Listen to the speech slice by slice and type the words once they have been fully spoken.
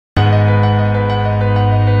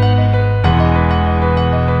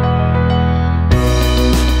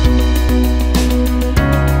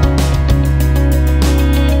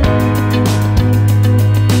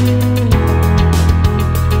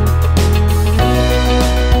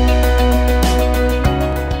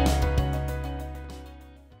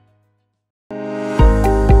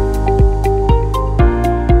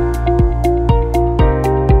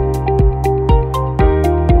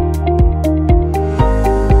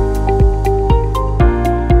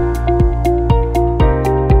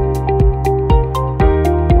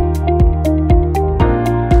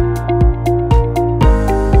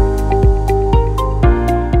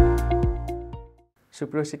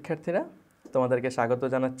প্রিয় শিক্ষার্থীরা, তোমাদেরকে স্বাগত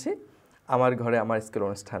জানাচ্ছি আমার ঘরে আমার স্কুল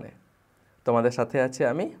অনুষ্ঠানে। তোমাদের সাথে আছি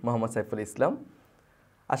আমি মোহাম্মদ সাইফুল ইসলাম।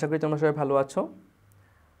 আশা করি তোমরা সবাই ভালো আছো।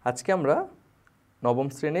 আজকে আমরা নবম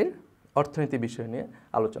শ্রেণীর অর্থনীতি বিষয় নিয়ে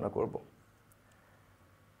আলোচনা করব।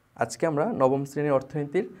 আজকে আমরা নবম শ্রেণীর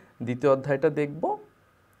অর্থনীতির দ্বিতীয় অধ্যায়টা দেখব।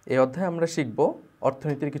 এই অধ্যায়ে আমরা শিখব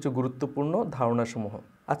অর্থনীতির কিছু গুরুত্বপূর্ণ ধারণাসমূহ।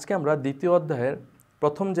 আজকে আমরা দ্বিতীয় অধ্যায়ের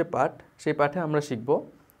প্রথম যে পাঠ, সেই পাঠে আমরা শিখব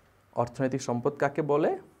অর্থনৈতিক সম্পদ কাকে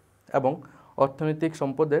বলে এবং অর্থনৈতিক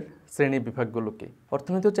সম্পদের শ্রেণী বিভাগগুলো কী।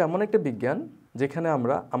 অর্থনীতি হচ্ছে এমন একটা বিজ্ঞান যেখানে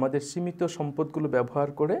আমরা আমাদের সীমিত সম্পদগুলো ব্যবহার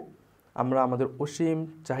করে আমরা আমাদের অসীম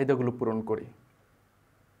চাহিদাগুলো পূরণ করি।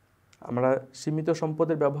 আমরা সীমিত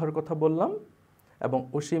সম্পদের ব্যবহারের কথা বললাম এবং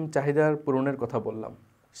অসীম চাহিদার পূরণের কথা বললাম।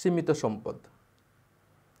 সীমিত সম্পদ,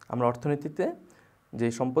 আমরা অর্থনীতিতে যে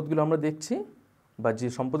সম্পদগুলো আমরা দেখছি বা যে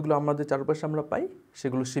সম্পদগুলো আমাদের চারপাশে আমরা পাই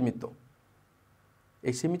সেগুলো সীমিত।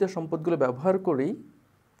 এই সীমিত সম্পদগুলো ব্যবহার করেই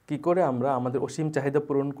কী করে আমরা আমাদের অসীম চাহিদা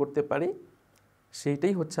পূরণ করতে পারি,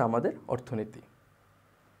 সেইটাই হচ্ছে আমাদের অর্থনীতি।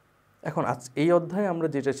 এখন এই অধ্যায়ে আমরা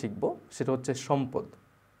যেটা শিখব সেটা হচ্ছে সম্পদ।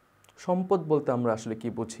 সম্পদ বলতে আমরা আসলে কি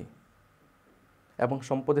বুঝি এবং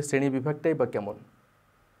সম্পদের শ্রেণী বিভাগটাই বা কেমন,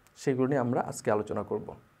 সেগুলো নিয়ে আমরা আজকে আলোচনা করব।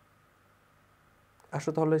 আসো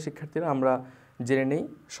তাহলে শিক্ষার্থীরা আমরা জেনে নেই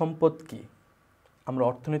সম্পদ কি, আমরা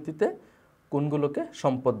অর্থনীতিতে কোনগুলোকে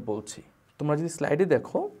সম্পদ বলছি। তোমরা যদি স্লাইডে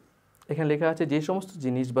দেখো, এখানে লেখা আছে যে সমস্ত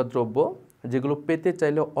জিনিস বা দ্রব্য যেগুলো পেতে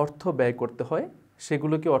চাইলে অর্থ ব্যয় করতে হয়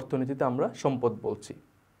সেগুলোকে অর্থনীতিতে আমরা সম্পদ বলছি।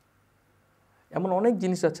 এমন অনেক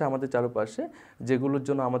জিনিস আছে আমাদের চারপাশে যেগুলোর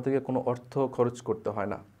জন্য আমাদেরকে কোনো অর্থ খরচ করতে হয়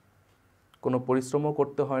না, কোনো পরিশ্রমও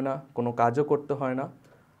করতে হয় না, কোনো কাজও করতে হয় না,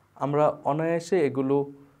 আমরা অনায়াসে এগুলো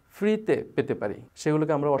ফ্রিতে পেতে পারি।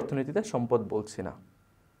 সেগুলোকে আমরা অর্থনীতিতে সম্পদ বলছি না।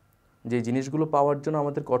 যে জিনিসগুলো পাওয়ার জন্য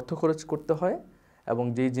আমাদেরকে অর্থ খরচ করতে হয় এবং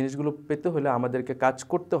যেই জিনিসগুলো পেতে হলে আমাদেরকে কাজ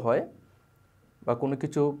করতে হয় বা কোনো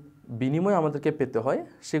কিছু বিনিময়ে আমাদেরকে পেতে হয়,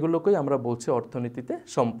 সেগুলোকেই আমরা বলছি অর্থনীতিতে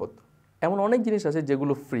সম্পদ। এমন অনেক জিনিস আছে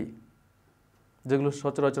যেগুলো ফ্রি, যেগুলো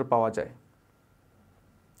সচরাচর পাওয়া যায়।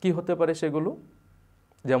 কি হতে পারে সেগুলো?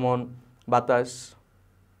 যেমন বাতাস,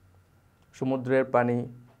 সমুদ্রের পানি,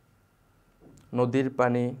 নদীর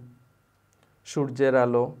পানি, সূর্যের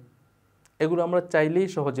আলো, এগুলো আমরা চাইলেই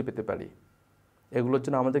সহজে পেতে পারি। এগুলোর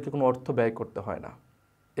জন্য আমাদেরকে কোনো অর্থ ব্যয় করতে হয় না।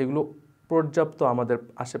 এগুলো পর্যাপ্ত, আমাদের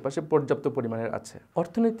আশেপাশে পর্যাপ্ত পরিমাণের আছে।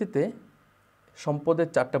 অর্থনীতিতে সম্পদের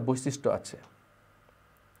 4টা বৈশিষ্ট্য আছে।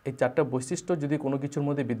 এই 4টা বৈশিষ্ট্য যদি কোনো কিছুর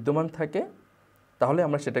মধ্যে বিদ্যমান থাকে তাহলে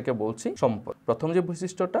আমরা সেটাকে বলছি সম্পদ। প্রথম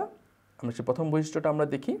বৈশিষ্ট্যটা আমরা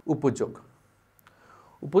দেখি উপযোগ।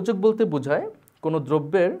 উপযোগ বলতে বোঝায় কোনো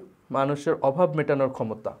দ্রব্যের মানুষের অভাব মেটানোর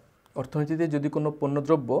ক্ষমতা। অর্থনীতিতে যদি কোনো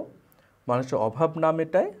পণ্যদ্রব্য মানুষের অভাব না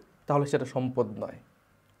মেটায় তাহলে সেটা সম্পদ নয়,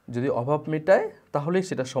 যদি অভাব মেটায় তাহলেই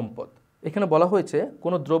সেটা সম্পদ। এখানে বলা হয়েছে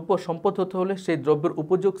কোনো দ্রব্য সম্পদ হতে হলে সেই দ্রব্যের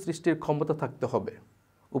উপযোগ সৃষ্টির ক্ষমতা থাকতে হবে।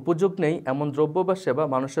 উপযোগ নেই এমন দ্রব্য বা সেবা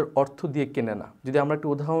মানুষের অর্থ দিয়ে কেনে না। যদি আমরা একটি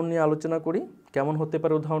উদাহরণ নিয়ে আলোচনা করি, কেমন হতে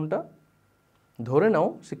পারে উদাহরণটা? ধরে নাও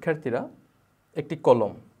শিক্ষার্থীরা,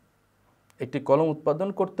 একটি কলম উৎপাদন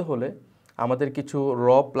করতে হলে আমাদের কিছু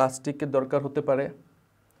প্লাস্টিকের দরকার হতে পারে,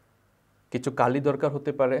 কিছু কালি দরকার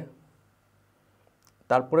হতে পারে।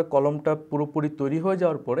 তারপরে কলমটা পুরোপুরি তৈরি হয়ে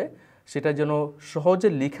যাওয়ার পরে সেটা যেন সহজে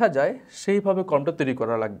লেখা যায় সেইভাবে কলমটা তৈরি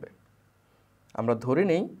করা লাগবে। আমরা ধরে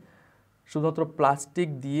নেই শুধুমাত্র প্লাস্টিক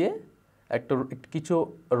দিয়ে কিছু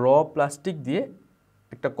প্লাস্টিক দিয়ে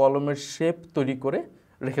একটা কলমের শেপ তৈরি করে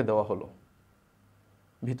রেখে দেওয়া হলো,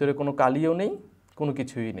 ভিতরে কোনো কালিও নেই, কোনো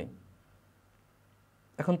কিছুই নেই।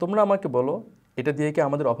 এখন তোমরা আমাকে বলো, এটা দিয়ে কি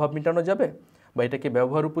আমাদের অভাব মেটানো যাবে বা এটা কি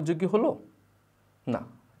ব্যবহার উপযোগী হলো? না,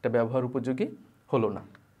 এটা ব্যবহার উপযোগী হলো না।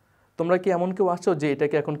 তোমরা কি এমন কেউ আছো যে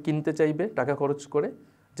এটাকে এখন কিনতে চাইবে টাকা খরচ করে,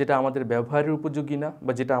 যেটা আমাদের ব্যবহারের উপযোগী না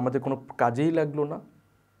বা যেটা আমাদের কোনো কাজেই লাগলো না?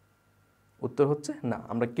 উত্তর হচ্ছে না,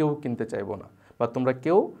 আমরা কেউ কিনতে চাইবো না বা তোমরা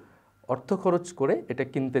কেউ অর্থ খরচ করে এটা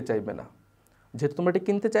কিনতে চাইবে না। যেহেতু তোমরা এটা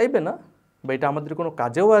কিনতে চাইবে না বা এটা আমাদের কোনো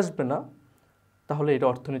কাজেও আসবে না, তাহলে এটা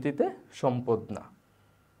অর্থনীতিতে সম্পদ না।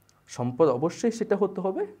 সম্পদ অবশ্যই সেটা হতে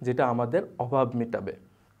হবে যেটা আমাদের অভাব মেটাবে।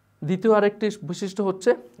 দ্বিতীয় আরেকটি বৈশিষ্ট্য হচ্ছে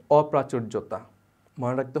অপ্রাচুর্যতা।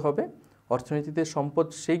 মনে রাখতে হবে অর্থনীতিতে সম্পদ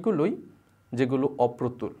সেইগুলোই যেগুলো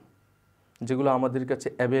অপ্রতুল, যেগুলো আমাদের কাছে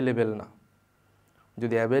অ্যাভেলেবেল না।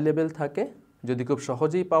 যদি অ্যাভেলেবেল থাকে, যদি খুব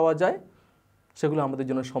সহজেই পাওয়া যায়, সেগুলো আমাদের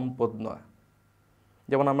জন্য সম্পদ নয়।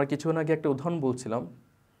 যেমন আমরা কিছুক্ষণ আগে একটা উদাহরণ বলছিলাম,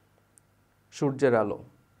 সূর্যের আলো,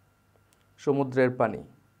 সমুদ্রের পানি,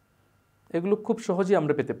 এগুলো খুব সহজেই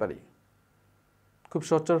আমরা পেতে পারি, খুব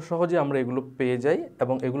সহজে আমরা এগুলো পেয়ে যাই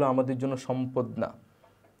এবং এগুলো আমাদের জন্য সম্পদ না।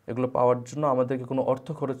 এগুলো পাওয়ার জন্য আমাদেরকে কোনো অর্থ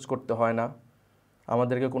খরচ করতে হয় না,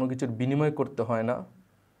 আমাদেরকে কোনো কিছুর বিনিময় করতে হয় না।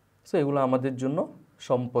 সো এগুলো আমাদের জন্য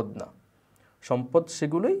সম্পদ না। সম্পদ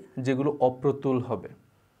সেগুলোই যেগুলো অপ্রতুল হবে,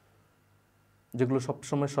 যেগুলো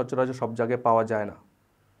সবসময় সচরাচর সব জায়গায় পাওয়া যায় না,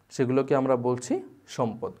 সেগুলোকে আমরা বলছি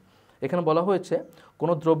সম্পদ। এখানে বলা হয়েছে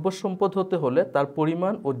কোনো দ্রব্য সম্পদ হতে হলে তার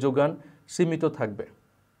পরিমাণ ও যোগান সীমিত থাকবে।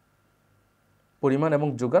 পরিমাণ এবং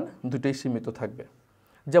যোগান দুটোই সীমিত থাকবে।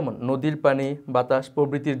 যেমন নদীর পানি, বাতাস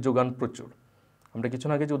প্রভৃতির যোগান প্রচুর। আমরা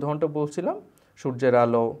কিছুক্ষণ আগে যে উদাহরণটা বলছিলাম, সূর্যের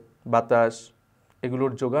আলো, বাতাস,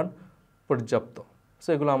 এগুলোর যোগান পর্যাপ্ত। সো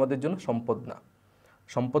এগুলো আমাদের জন্য সম্পদ না।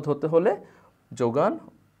 সম্পদ হতে হলে যোগান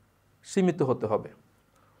সীমিত হতে হবে।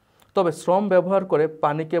 তবে শ্রম ব্যবহার করে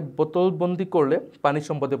পানিকে বোতলবন্দি করলে পানি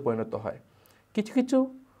সম্পদে পরিণত হয়। কিছু কিছু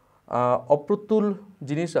অপ্রতুল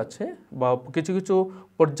জিনিস আছে বা কিছু কিছু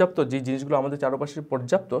পর্যাপ্ত যে জিনিসগুলো আমাদের চারপাশে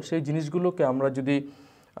পর্যাপ্ত, সেই জিনিসগুলোকে আমরা যদি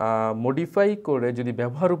মডিফাই করে যদি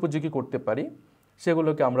ব্যবহার উপযোগী করতে পারি,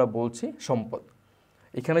 সেগুলোকে আমরা বলছি সম্পদ।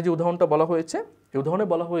 এখানে যে উদাহরণটা বলা হয়েছে, এই উদাহরণে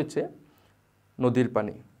বলা হয়েছে নদীর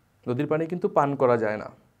পানি। নদীর পানি কিন্তু পান করা যায় না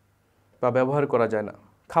বা ব্যবহার করা যায় না,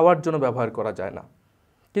 খাওয়ার জন্য ব্যবহার করা যায় না।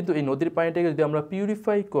 কিন্তু এই নদীর পানিটাকে যদি আমরা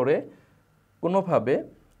পিউরিফাই করে কোনোভাবে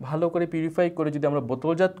ভালো করে পিউরিফাই করে যদি আমরা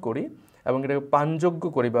বোতলজাত করি এবং এটাকে পানযোগ্য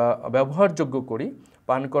করি বা ব্যবহারযোগ্য করি,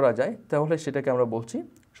 পান করা যায়, তাহলে সেটাকে আমরা বলছি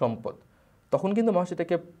সম্পদ। তখন কিন্তু মানুষ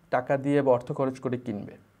এটাকে টাকা দিয়ে বা অর্থ খরচ করে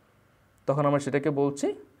কিনবে, তখন আমরা সেটাকে বলছি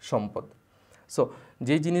সম্পদ। সো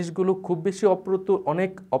যে জিনিসগুলো খুব বেশি অপ্রতুল,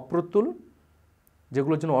 অনেক অপ্রতুল,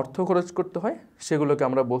 যেগুলোর জন্য অর্থ খরচ করতে হয়, সেগুলোকে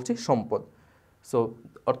আমরা বলছি সম্পদ। সো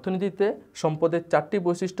অর্থনীতিতে সম্পদের 4টি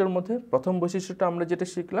বৈশিষ্ট্যের মধ্যে প্রথম বৈশিষ্ট্যটা আমরা যেটা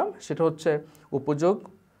শিখলাম সেটা হচ্ছে উপযোগ,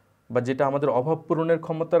 বা যেটা আমাদের অভাব পূরণের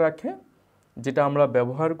ক্ষমতা রাখে, যেটা আমরা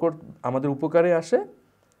ব্যবহার আমাদের উপকারে আসে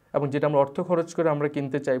এবং যেটা আমরা অর্থ খরচ করে আমরা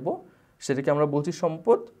কিনতে চাইব, সেটাকে আমরা বলছি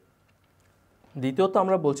সম্পদ। দ্বিতীয়ত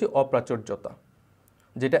আমরা বলছি অপ্রাচুর্যতা,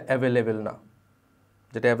 যেটা অ্যাভেলেবেল না,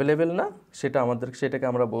 যেটা অ্যাভেলেবেল না সেটাকে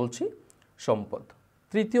আমরা বলছি সম্পদ।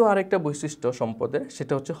 তৃতীয় আরেকটা বৈশিষ্ট্য সম্পদের,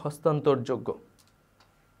 সেটা হচ্ছে হস্তান্তরযোগ্য।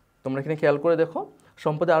 তোমরা এখানে খেয়াল করে দেখো,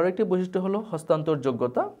 সম্পদের আরও একটি বৈশিষ্ট্য হলো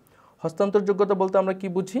হস্তান্তরযোগ্যতা। হস্তান্তরযোগ্যতা বলতে আমরা কি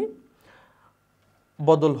বুঝি?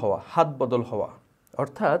 বদল হওয়া, হাত বদল হওয়া,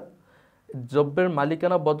 অর্থাৎ দ্রব্যের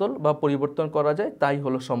মালিকানা বদল বা পরিবর্তন করা যায়, তাই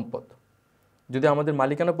হলো সম্পদ। যদি আমাদের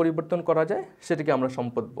মালিকানা পরিবর্তন করা যায়, সেটাকে আমরা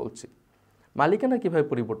সম্পদ বলছি। মালিকানা কিভাবে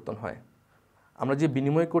পরিবর্তন হয়? আমরা যে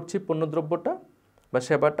বিনিময় করছি পণ্যদ্রব্যটা বা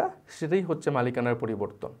সেবাটা, সেটাই হচ্ছে মালিকানার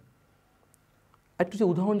পরিবর্তন। একটু যে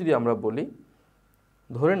উদাহরণ যদি আমরা বলি,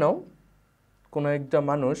 ধরে নাও কোনো একটা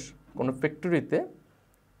মানুষ কোনো ফ্যাক্টরিতে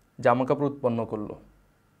জামাকাপড় উৎপন্ন করলো।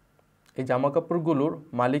 এই জামাকাপড়গুলোর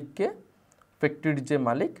মালিককে, ফ্যাক্টরির যে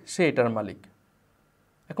মালিক, সে এটার মালিক।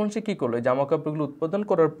 এখন সে কী করলো? এই জামাকাপড়গুলো উৎপাদন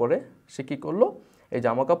করার পরে সে কী করলো? এই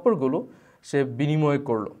জামাকাপড়গুলো সে বিনিময়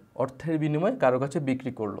করলো, অর্থের বিনিময়ে কারো কাছে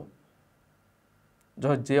বিক্রি করলো।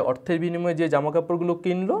 যে অর্থের বিনিময়ে যে জামাকাপড়গুলো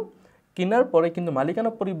কিনলো, কেনার পরে কিন্তু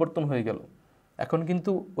মালিকানা পরিবর্তন হয়ে গেল। এখন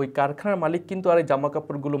কিন্তু ওই কারখানার মালিক কিন্তু আর এই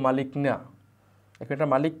জামাকাপড়গুলো মালিক না, এখন এটা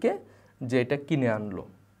মালিককে যে এটা কিনে আনলো।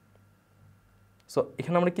 সো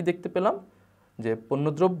এখানে আমরা কি দেখতে পেলাম? যে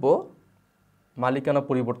পণ্যদ্রব্য মালিকানা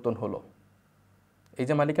পরিবর্তন হলো। এই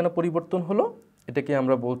যে মালিকানা পরিবর্তন হলো, এটাকে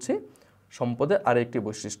আমরা বলছি সম্পদের আরেকটি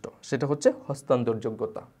বৈশিষ্ট্য, সেটা হচ্ছে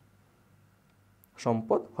হস্তান্তরযোগ্যতা।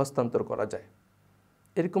 সম্পদ হস্তান্তর করা যায়।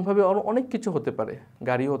 এরকমভাবে আরও অনেক কিছু হতে পারে,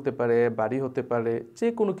 গাড়ি হতে পারে, বাড়ি হতে পারে, যে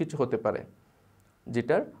কোনো কিছু হতে পারে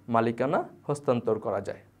যেটার মালিকানা হস্তান্তর করা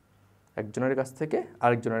যায়, একজনের কাছ থেকে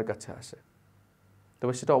আরেকজনের কাছে আসে।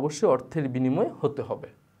 তবে সেটা অবশ্যই অর্থের বিনিময়ে হতে হবে।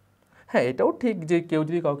 হ্যাঁ, এটাও ঠিক যে কেউ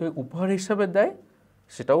যদি কাউকে উপহার হিসাবে দেয়,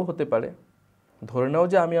 সেটাও হতে পারে। ধরে নাও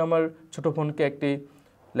যে আমি আমার ছোটো বোনকে একটি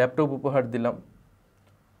ল্যাপটপ উপহার দিলাম।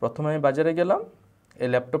 প্রথমে আমি বাজারে গেলাম, এই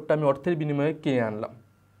ল্যাপটপটা আমি অর্থের বিনিময়ে কিনে আনলাম।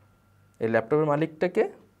 এই ল্যাপটপের মালিকটাকে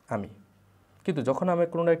আমি, কিন্তু যখন আমি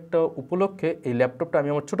কোনো একটা উপলক্ষে এই ল্যাপটপটা আমি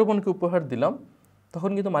আমার ছোটো বোনকে উপহার দিলাম, তখন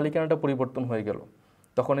কিন্তু মালিকানাটা পরিবর্তন হয়ে গেল।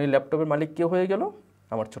 তখন এই ল্যাপটপের মালিক কে হয়ে গেল?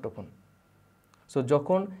 আমার ছোটো বোন। সো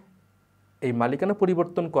যখন এই মালিকানা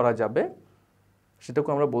পরিবর্তন করা যাবে, সেটাকে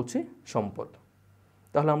আমরা বলছি সম্পদ।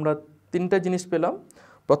 তাহলে আমরা 3টা জিনিস পেলাম।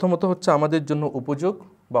 প্রথমত হচ্ছে আমাদের জন্য উপযোগ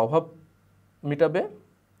বা অভাব মেটাবে।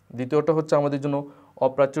 দ্বিতীয়টা হচ্ছে আমাদের জন্য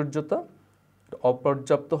অপ্রাচুর্যতা,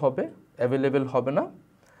 অপর্যাপ্ত হবে, অ্যাভেলেবেল হবে না।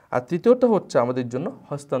 আর তৃতীয়টা হচ্ছে আমাদের জন্য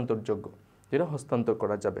হস্তান্তরযোগ্য, যেটা হস্তান্তর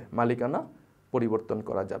করা যাবে, মালিকানা পরিবর্তন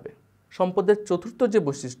করা যাবে। সম্পদের চতুর্থ যে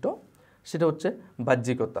বৈশিষ্ট্য, সেটা হচ্ছে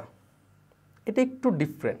বাহ্যিকতা। এটা একটু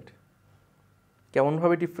ডিফারেন্ট।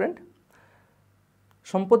 কেমনভাবে ডিফারেন্ট?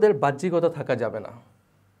 সম্পদের বাহ্যিকতা থাকা যাবে না।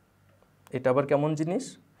 এটা আবার কেমন জিনিস?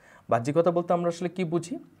 বাহ্যিকতা বলতে আমরা আসলে কি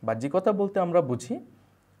বুঝি? বাহ্যিকতা বলতে আমরা বুঝি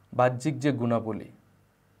বাহ্যিক যে গুণাবলী,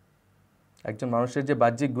 একজন মানুষের যে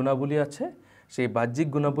বাহ্যিক গুণাবলী আছে, সেই বাহ্যিক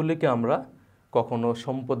গুণাবলীকে আমরা কখনো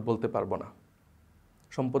সম্পদ বলতে পারবো না,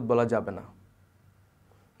 সম্পদ বলা যাবে না।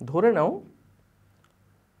 ধরে নাও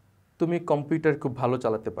তুমি কম্পিউটার খুব ভালো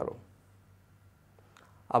চালাতে পারো,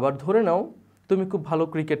 আবার ধরে নাও তুমি খুব ভালো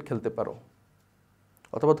ক্রিকেট খেলতে পারো,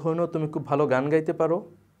 অথবা ধরে নাও তুমি খুব ভালো গান গাইতে পারো,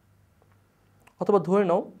 অথবা ধরে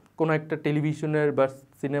নাও কোনো একটা টেলিভিশনের বা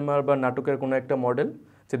সিনেমার বা নাটকের কোনো একটা মডেল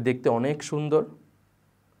যে দেখতে অনেক সুন্দর।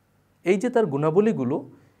 এই যে তার গুণাবলীগুলো,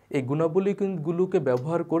 এই গুণাবলীগুলোকে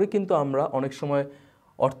ব্যবহার করে কিন্তু আমরা অনেক সময়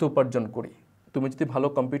অর্থ উপার্জন করি। তুমি যদি ভালো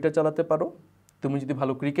কম্পিউটার চালাতে পারো, তুমি যদি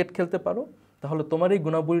ভালো ক্রিকেট খেলতে পারো, তাহলে তোমার এই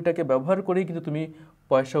গুণাবলীটাকে ব্যবহার করেই কিন্তু তুমি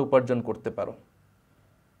পয়সা উপার্জন করতে পারো।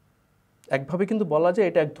 একভাবে কিন্তু বলা যায়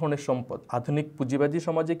এটা এক ধরনের সম্পদ। আধুনিক পুঁজিবাদী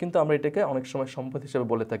সমাজে কিন্তু আমরা এটাকে অনেক সময় সম্পদ হিসেবে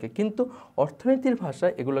বলে থাকি, কিন্তু অর্থনীতির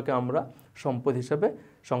ভাষায় এগুলোকে আমরা সম্পদ হিসেবে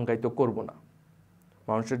সংজ্ঞায়িত করব না।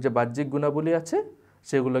 মানুষের যে বাহ্যিক গুণাবলী আছে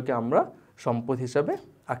সেগুলোকে আমরা সম্পদ হিসাবে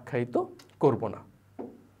আখ্যায়িত করব না।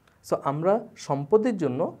 সো আমরা সম্পদের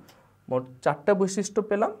জন্য মোট 4টা বৈশিষ্ট্য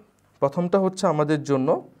পেলাম। প্রথমটা হচ্ছে আমাদের জন্য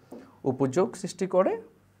উপযোগ সৃষ্টি করে,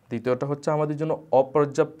 দ্বিতীয়টা হচ্ছে আমাদের জন্য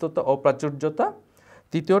অপ্রাচুর্যতা,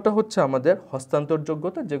 তৃতীয়টা হচ্ছে আমাদের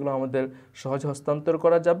হস্তান্তরযোগ্যতা, যেগুলো আমাদের সহজে হস্তান্তর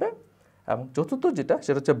করা যাবে, এবং চতুর্থ যেটা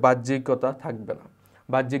সেটা হচ্ছে বাহ্যিকতা থাকবে না,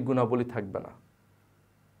 বাহ্যিক গুণাবলী থাকবে না।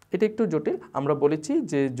 এটা একটু জটিল। আমরা বলেছি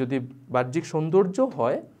যে যদি বাহ্যিক সৌন্দর্য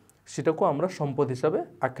হয় সেটাকেও আমরা সম্পদ হিসাবে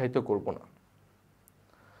আখ্যায়িত করব না।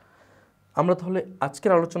 আমরা তাহলে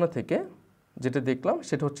আজকের আলোচনা থেকে যেটা দেখলাম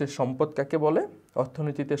সেটা হচ্ছে সম্পদ কাকে বলে,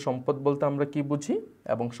 অর্থনীতিতে সম্পদ বলতে আমরা কি বুঝি,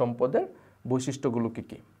 এবং সম্পদের বৈশিষ্ট্যগুলো কী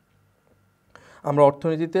কী। আমরা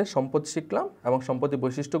অর্থনীতিতে সম্পদ শিখলাম এবং সম্পদের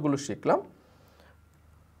বৈশিষ্ট্যগুলো শিখলাম।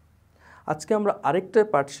 আজকে আমরা আরেকটা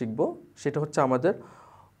পার্ট শিখব, সেটা হচ্ছে আমাদের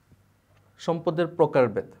সম্পদের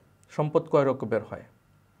প্রকারভেদ। সম্পদ কয় রকমের হয়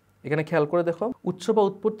এখানে খেয়াল করে দেখো। উৎস বা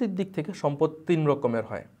উৎপত্তির দিক থেকে সম্পদ 3 রকমের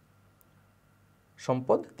হয়।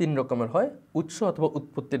 সম্পদ 3 রকমের হয় উৎস অথবা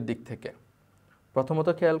উৎপত্তির দিক থেকে। প্রথমত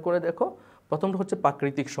খেয়াল করে দেখো, প্রথমটা হচ্ছে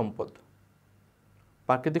প্রাকৃতিক সম্পদ।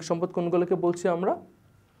 প্রাকৃতিক সম্পদ কোনগুলোকে বলছি আমরা?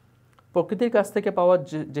 প্রকৃতির কাছ থেকে পাওয়া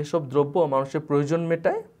যেসব দ্রব্য মানুষের প্রয়োজন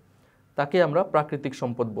মেটায় তাকে আমরা প্রাকৃতিক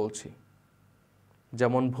সম্পদ বলছি।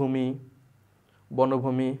 যেমন ভূমি,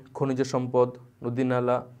 বনভূমি, খনিজ সম্পদ,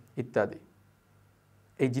 নদী-নালা ইত্যাদি।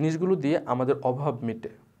 এই জিনিসগুলো দিয়ে আমাদের অভাব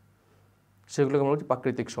মেটে, সেগুলোকে আমরা বলছি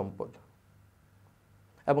প্রাকৃতিক সম্পদ।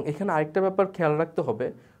 এবং এখানে আরেকটা ব্যাপার খেয়াল রাখতে হবে,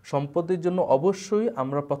 সম্পদের জন্য অবশ্যই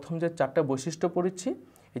আমরা প্রথম যে 4টা বৈশিষ্ট্য পড়েছি,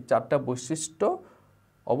 এই 4টা বৈশিষ্ট্য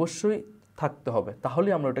অবশ্যই থাকতে হবে, তাহলে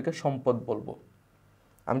আমরা ওটাকে সম্পদ বলবো।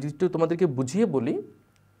 আমি যদি একটু তোমাদেরকে বুঝিয়ে বলি,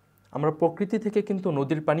 আমরা প্রকৃতি থেকে কিন্তু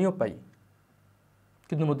নদীর পানিও পাই,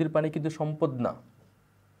 কিন্তু নদীর পানি কিন্তু সম্পদ না।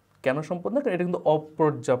 কেন সম্পদ না? কারণ এটা কিন্তু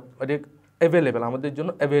অপর্যাপ্ত, এটা অ্যাভেলেবেল, আমাদের জন্য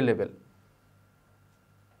অ্যাভেলেবেল।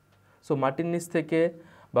 সো মাটির নিচ থেকে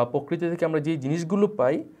বা প্রকৃতি থেকে আমরা যে জিনিসগুলো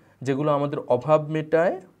পাই, যেগুলো আমাদের অভাব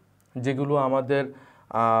মেটায়, যেগুলো আমাদের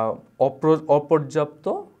অপর্যাপ্ত,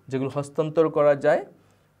 যেগুলো হস্তান্তর করা যায়,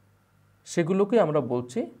 সেগুলোকেই আমরা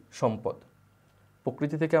বলছি সম্পদ।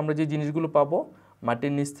 প্রকৃতি থেকে আমরা যে জিনিসগুলো পাবো,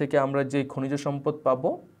 মাটির নিচ থেকে আমরা যে খনিজ সম্পদ পাবো,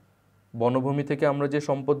 বনভূমি থেকে আমরা যে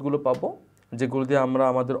সম্পদগুলো পাবো, যেগুলো দিয়ে আমরা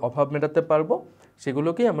আমাদের অভাব মেটাতে পারবো,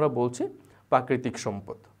 সেগুলোকেই আমরা বলছি প্রাকৃতিক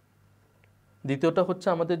সম্পদ। দ্বিতীয়টা হচ্ছে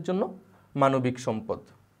আমাদের জন্য মানবিক সম্পদ।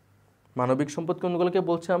 মানবিক সম্পদ কোনগুলোকে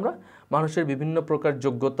বলছি আমরা? মানুষের বিভিন্ন প্রকার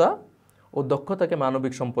যোগ্যতা ও দক্ষতাকে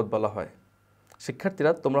মানবিক সম্পদ বলা হয়।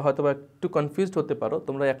 শিক্ষার্থীরা, তোমরা হয়তো একটু কনফিউজড হতে পারো,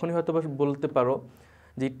 তোমরা এখনই হয়তো বলতে পারো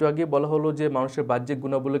যে একটু আগে বলা হলো যে মানুষের বাহ্যিক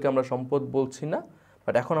গুণাবলীকে আমরা সম্পদ বলছি না,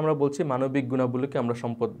 বাট এখন আমরা বলছি মানবিক গুণাবলীকে আমরা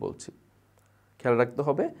সম্পদ বলছি। খেয়াল রাখতে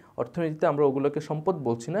হবে, অর্থনীতিতে আমরা ওগুলোকে সম্পদ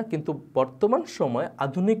বলছি না, কিন্তু বর্তমান সময়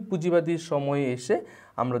আধুনিক পুঁজিবাদী সময়ে এসে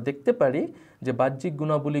আমরা দেখতে পারি যে বাহ্যিক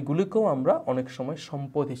গুণাবলীগুলিকেও আমরা অনেক সময়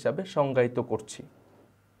সম্পদ হিসাবে সংজ্ঞায়িত করছি।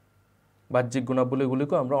 বাহ্যিক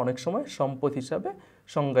গুণাবলীগুলিকেও আমরা অনেক সময় সম্পদ হিসাবে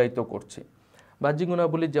সংজ্ঞায়িত করছি। বাহ্যিক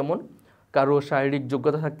গুণাবলী যেমন কারো শারীরিক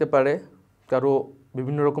যোগ্যতা থাকতে পারে, কারো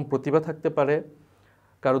বিভিন্ন রকম প্রতিভা থাকতে পারে,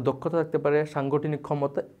 কারো দক্ষতা থাকতে পারে, সাংগঠনিক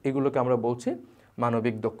ক্ষমতা, এগুলোকে আমরা বলছি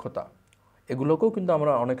মানবিক দক্ষতা। এগুলোকেও কিন্তু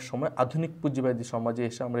আমরা অনেক সময় আধুনিক পুঁজিবাদী সমাজে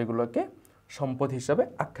এসে আমরা এগুলোকে সম্পদ হিসাবে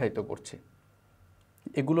আখ্যায়িত করছি।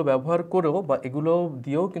 এগুলো ব্যবহার করেও বা এগুলো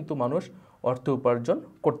দিয়েও কিন্তু মানুষ অর্থ উপার্জন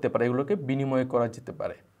করতে পারে, এগুলোকে বিনিময় করা যেতে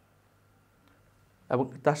পারে। এবং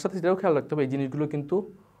তার সাথে এটাও খেয়াল রাখতে হবে, এই জিনিসগুলো কিন্তু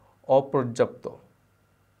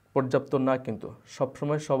পর্যাপ্ত না, কিন্তু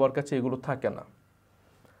সবসময় সবার কাছে এগুলো থাকে না।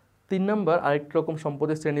 3 নম্বর আরেকটা রকম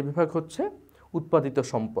সম্পদের শ্রেণী বিভাগ হচ্ছে উৎপাদিত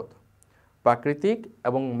সম্পদ। প্রাকৃতিক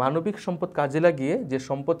এবং মানবিক সম্পদ কাজে লাগিয়ে যে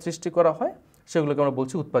সম্পদ সৃষ্টি করা হয় সেগুলোকে আমরা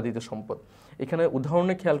বলছি উৎপাদিত সম্পদ। এখানে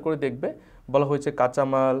উদাহরণে খেয়াল করে দেখবে বলা হয়েছে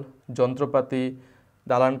কাঁচামাল, যন্ত্রপাতি,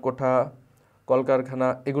 দালান কোঠা, কলকারখানা,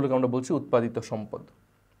 এগুলোকে আমরা বলছি উৎপাদিত সম্পদ।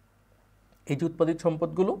 এই যে উৎপাদিত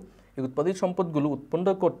সম্পদগুলো, এই উৎপাদিত সম্পদগুলো উৎপন্ন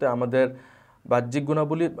করতে আমাদের বাহ্যিক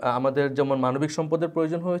গুণাবলী আমাদের যেমন মানবিক সম্পদের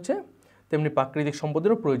প্রয়োজন হয়েছে, তেমনি প্রাকৃতিক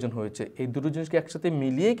সম্পদেরও প্রয়োজন হয়েছে। এই দুটো জিনিসকে একসাথে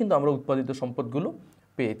মিলিয়েই কিন্তু আমরা উৎপাদিত সম্পদগুলো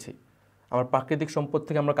পেয়েছি। আমার প্রাকৃতিক সম্পদ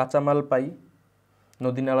থেকে আমরা কাঁচামাল পাই,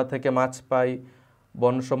 নদী নালা থেকে মাছ পাই,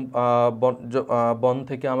 বন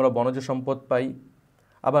থেকে আমরা বনজ সম্পদ পাই।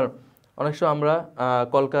 আবার অনেক সময় আমরা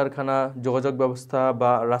কলকারখানা, যোগাযোগ ব্যবস্থা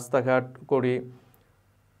বা রাস্তাঘাট করি,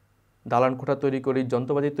 দালান কোঠা তৈরি করি,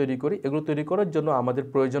 যন্ত্রপাতি তৈরি করি। এগুলো তৈরি করার জন্য আমাদের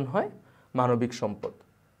প্রয়োজন হয় মানবিক সম্পদ।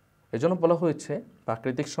 এজন্য বলা হয়েছে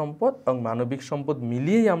প্রাকৃতিক সম্পদ এবং মানবিক সম্পদ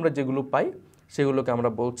মিলিয়েই আমরা যেগুলো পাই সেগুলোকে আমরা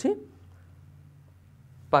বলছি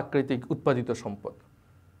প্রাকৃতিক উৎপাদিত সম্পদ।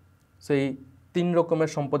 সেই 3 রকমের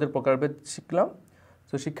সম্পদের প্রকারভেদ শিখলাম।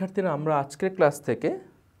 তো শিক্ষার্থীরা, আমরা আজকের ক্লাস থেকে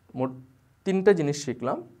মোট 3টা জিনিস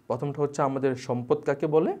শিখলাম। প্রথমটা হচ্ছে আমাদের সম্পদ কাকে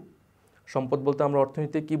বলে, সম্পদ বলতে আমরা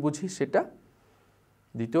অর্থনীতিতে কী বুঝি সেটা।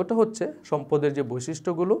 দ্বিতীয়টা হচ্ছে সম্পদের যে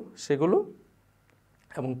বৈশিষ্ট্যগুলো সেগুলো,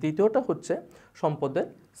 এবং তৃতীয়টা হচ্ছে সম্পদের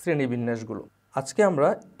শ্রেণীবিন্যাসগুলো। আজকে আমরা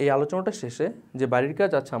এই আলোচনাটা শেষে যে বাড়ির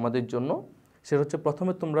কাজ আছে আমাদের জন্য, সেটা হচ্ছে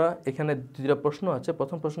প্রথমে তোমরা এখানে 2টা প্রশ্ন আছে।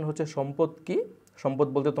 প্রথম প্রশ্ন হচ্ছে সম্পদ কি, সম্পদ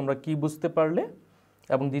বলতে তোমরা কি বুঝতে পারলে,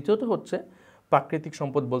 এবং দ্বিতীয়ত হচ্ছে প্রাকৃতিক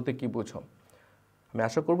সম্পদ বলতে কি বুঝো। আমি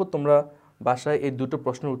আশা করব তোমরা বাসায় এই 2টো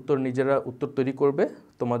প্রশ্নের উত্তর নিজেরা উত্তর তৈরি করবে,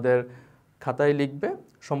 তোমাদের খাতায় লিখবে।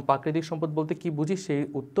 প্রাকৃতিক সম্পদ বলতে কি বুঝি সেই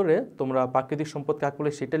উত্তরে তোমরা প্রাকৃতিক সম্পদ কাকে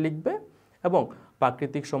বলে সেটা লিখবে, এবং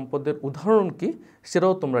প্রাকৃতিক সম্পদের উদাহরণ কি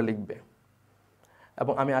সেটাও তোমরা লিখবে।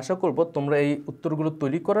 এবং আমি আশা করব তোমরা এই উত্তরগুলো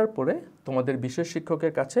তৈরি করার পরে তোমাদের বিষয়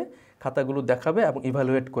শিক্ষকের কাছে খাতাগুলো দেখাবে এবং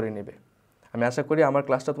ইভ্যালুয়েট করে নেবে। আমি আশা করি আমার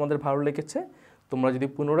ক্লাসটা তোমাদের ভালো লেগেছে। তোমরা যদি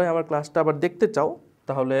পুনরায় আমার ক্লাসটা আবার দেখতে চাও,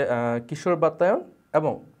 তাহলে কিশোর বাতায়ন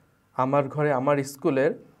এবং আমার ঘরে আমার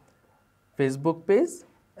স্কুলের ফেসবুক পেজ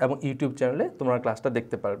এবং ইউটিউব চ্যানেলে তোমরা ক্লাসটা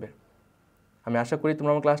দেখতে পারবে। আমি আশা করি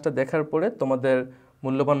তোমরা আমার ক্লাসটা দেখার পরে তোমাদের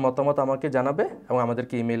মূল্যবান মতামত আমাকে জানাবে এবং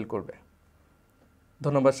আমাদেরকে ইমেইল করবে।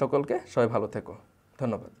 ধন্যবাদ সকলকে, সবাই ভালো থেকো।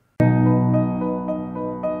 ধন্যবাদ।